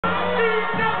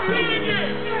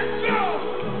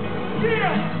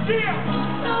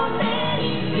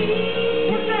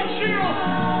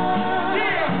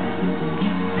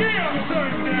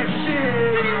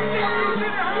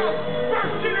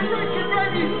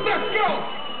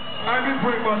Let me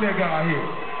bring my nigga out here.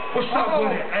 What's up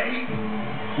with it, A?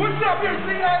 What's up here,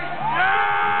 C8?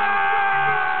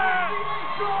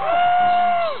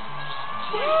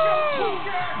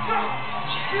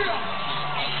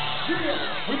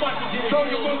 We about to get throw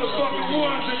your motherfucking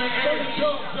ones in the air.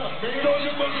 Throw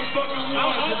your motherfucking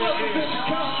ones in the air.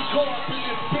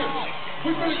 We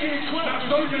finna get it cracked. Now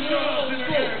throw your nose in the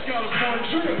air, California.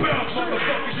 Just bounce,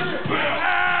 motherfuckers, just bounce.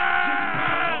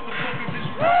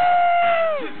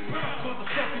 Just bounce,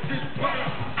 motherfuckers, just bounce.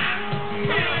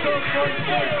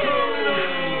 Say turn it up.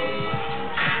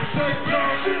 Say turn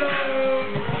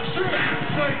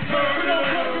it up.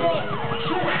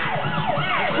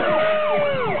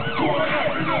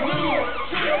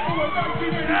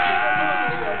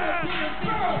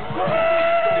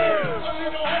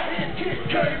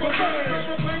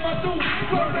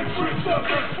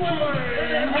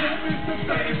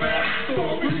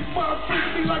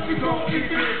 Like you don't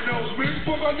eat it, no bitch.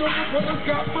 For my younger brothers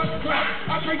got much clout.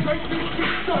 I can't take this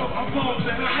shit, so I'm on to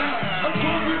the high. I'm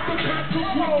going with the pack to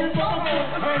walking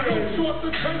motherfuckers. Don't short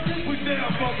the cases. We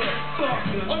down,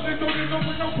 motherfuckers. Only know you know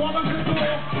we don't want to hit the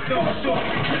wall. No, I'm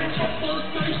sorry. It's my first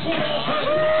day for all.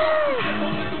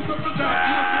 Only do the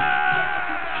design.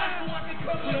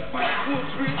 My wolf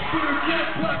street, but a young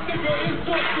black nigga is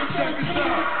what the check is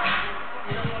out.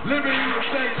 Living in the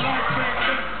state, life ain't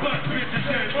nothing but bitches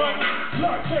and money.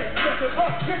 Life ain't nothing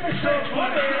but bitches and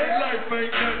money. Life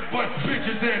ain't nothing but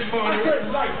bitches and money. I said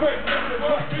life ain't nothing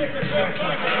but bitches and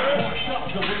money.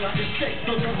 The way I escape,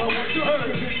 so you know what you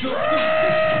heard.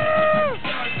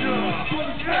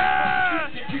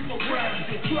 Keep a rap,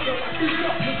 keep up,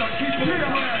 cause I keep a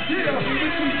rap. Yeah, we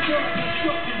keep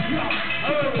constructing blocks.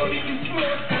 Everybody can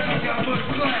floor, and I got much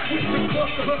black. With the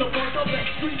cluster, the fuck up that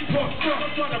street park truck.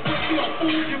 Trying to put me on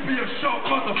food, you be a sharp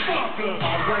motherfucker.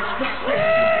 Alright, strap ready,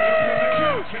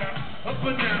 up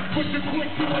and down, put your quick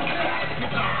to the side.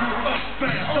 Cause I grew up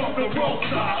fast on the road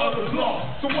side of the law.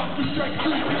 So watch you straight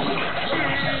through this.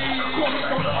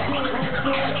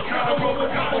 Gotta roll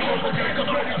it, I'm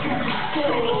ready to be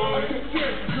destroyed.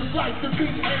 Like the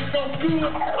beat ain't no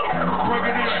good. Bring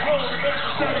it in,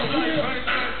 say life ain't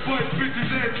nothing but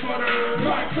bitches and money.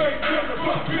 Life ain't nothing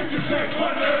but bitches and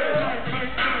money. Life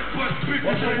ain't nothing but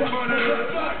bitches and money.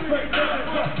 Life ain't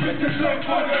nothing but bitches and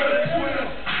money.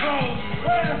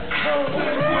 West Coast,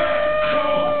 West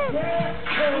Coast, West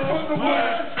Coast, from the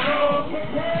West Coast,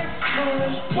 West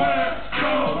Coast, West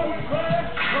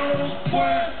Coast,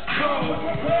 West Coast,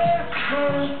 West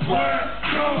Coast, West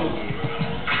Coast.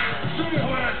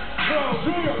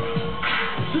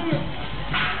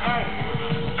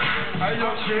 Hey, yo,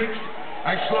 chick.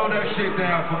 Hey, slow that shit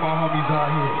down for my homies out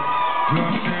here. You know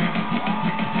what I'm saying?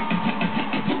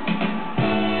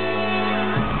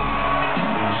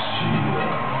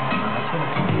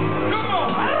 Come on!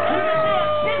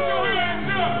 Put your hands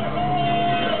up!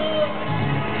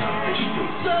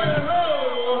 Say ho,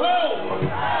 ho!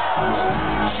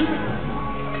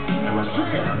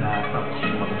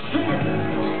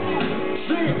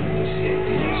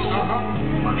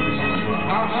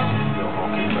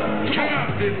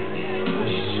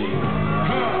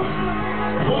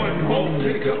 One more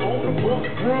nigga on the book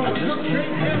run. I just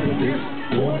can't handle this.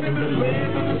 Born in the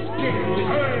land of the skin.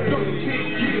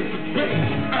 13 years of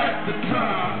age at the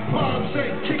time. Moms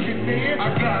ain't kicking in. I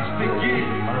got to get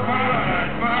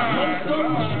mine.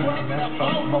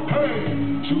 I'm a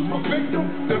pain to my victim.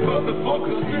 The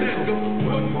motherfuckers did them.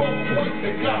 One more point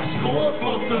they got scored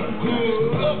for the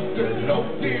hood. Up the low,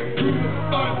 damn good.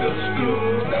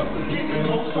 Understood. Never getting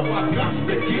low, so I got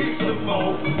to get some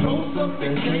more. Know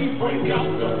something can't break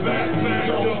out the back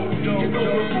door. You know the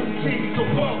routine, so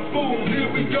fuck boom, here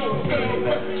we go.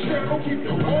 Cheryl, keep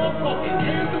your raw fucking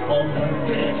hands up on the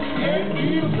dance. And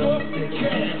gives up the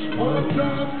cash. One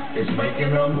time, it's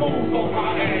making a move on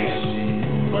my ass.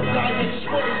 But I ain't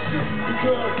expensive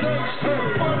because they say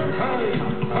money.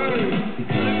 Hey,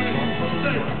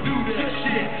 do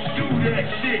that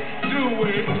shit, do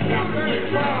it. Now they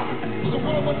drop, so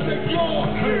I'ma take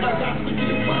yours. I got to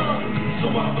get mine, so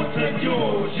I'ma take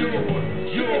yours.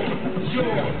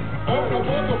 All the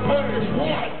other players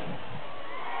what?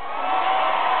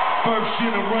 First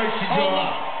generation,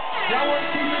 y'all. Y'all want to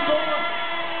keep it going?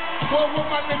 Well, where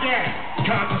my nigga at?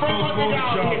 Bring my nigga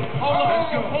out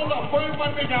here. Hold up, bring my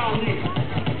nigga out here.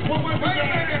 Where my nigga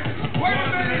at? Wait a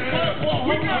minute.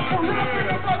 We got Kurupt in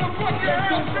the motherfucking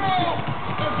house, y'all.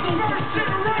 First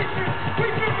generation. We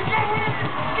finna go in.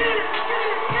 Get it.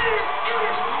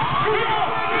 Come on.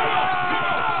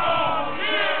 Oh,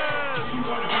 yeah. You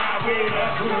wanna ride with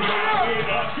us? Who ride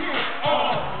with us?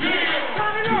 Oh, yeah.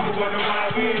 Turn it up. You wanna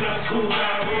ride with us? Who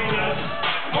ride with us?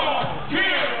 Oh,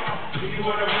 yeah. You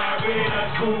wanna ride with us?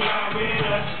 cool ride with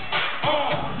us.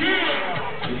 Oh,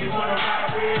 yeah. Do you wanna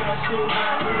ride with us? Cool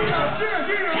ride with us.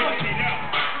 Kicking it up.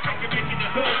 Making the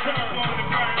hood turn. On the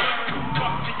burn.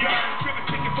 Fuck the yard. Tripping,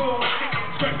 taking forward.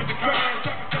 Scraping the curb.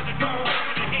 Talking to the door.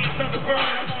 In the hands of the bird.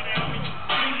 I'm on it, homie.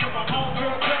 Me and my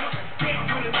homegirl. Down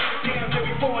with it. Down there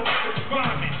before a nigga was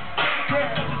rhyming. Girl,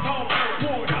 that's his home for a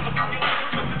war. I'm a fucking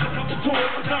twisted a couple tours.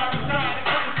 From side to side. And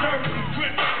couple jerseys.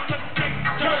 Drip. Such a thing.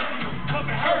 Jersey. Up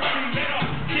and Hershey. Get up.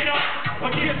 Get up. Or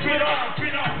get spit off.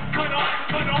 Spit off. Cut off.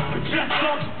 Cut off. But just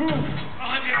off the roof.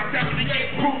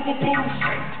 178 proof for booze.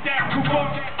 That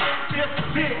Kurupt. Just a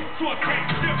bit. Short tank.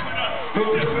 Different us.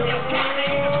 Different us.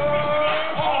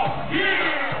 Oh,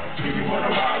 yeah. Do you wanna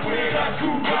ride with us? Who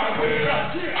ride with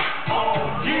us?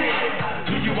 Oh, yeah.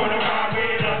 Do you wanna ride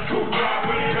with us? Who ride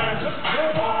with us?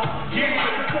 Oh,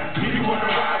 yeah. Do you wanna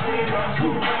ride with us? Who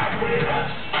ride with us?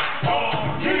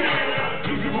 Oh, yeah.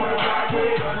 Do you wanna ride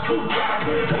with us? Who ride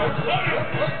with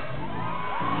us?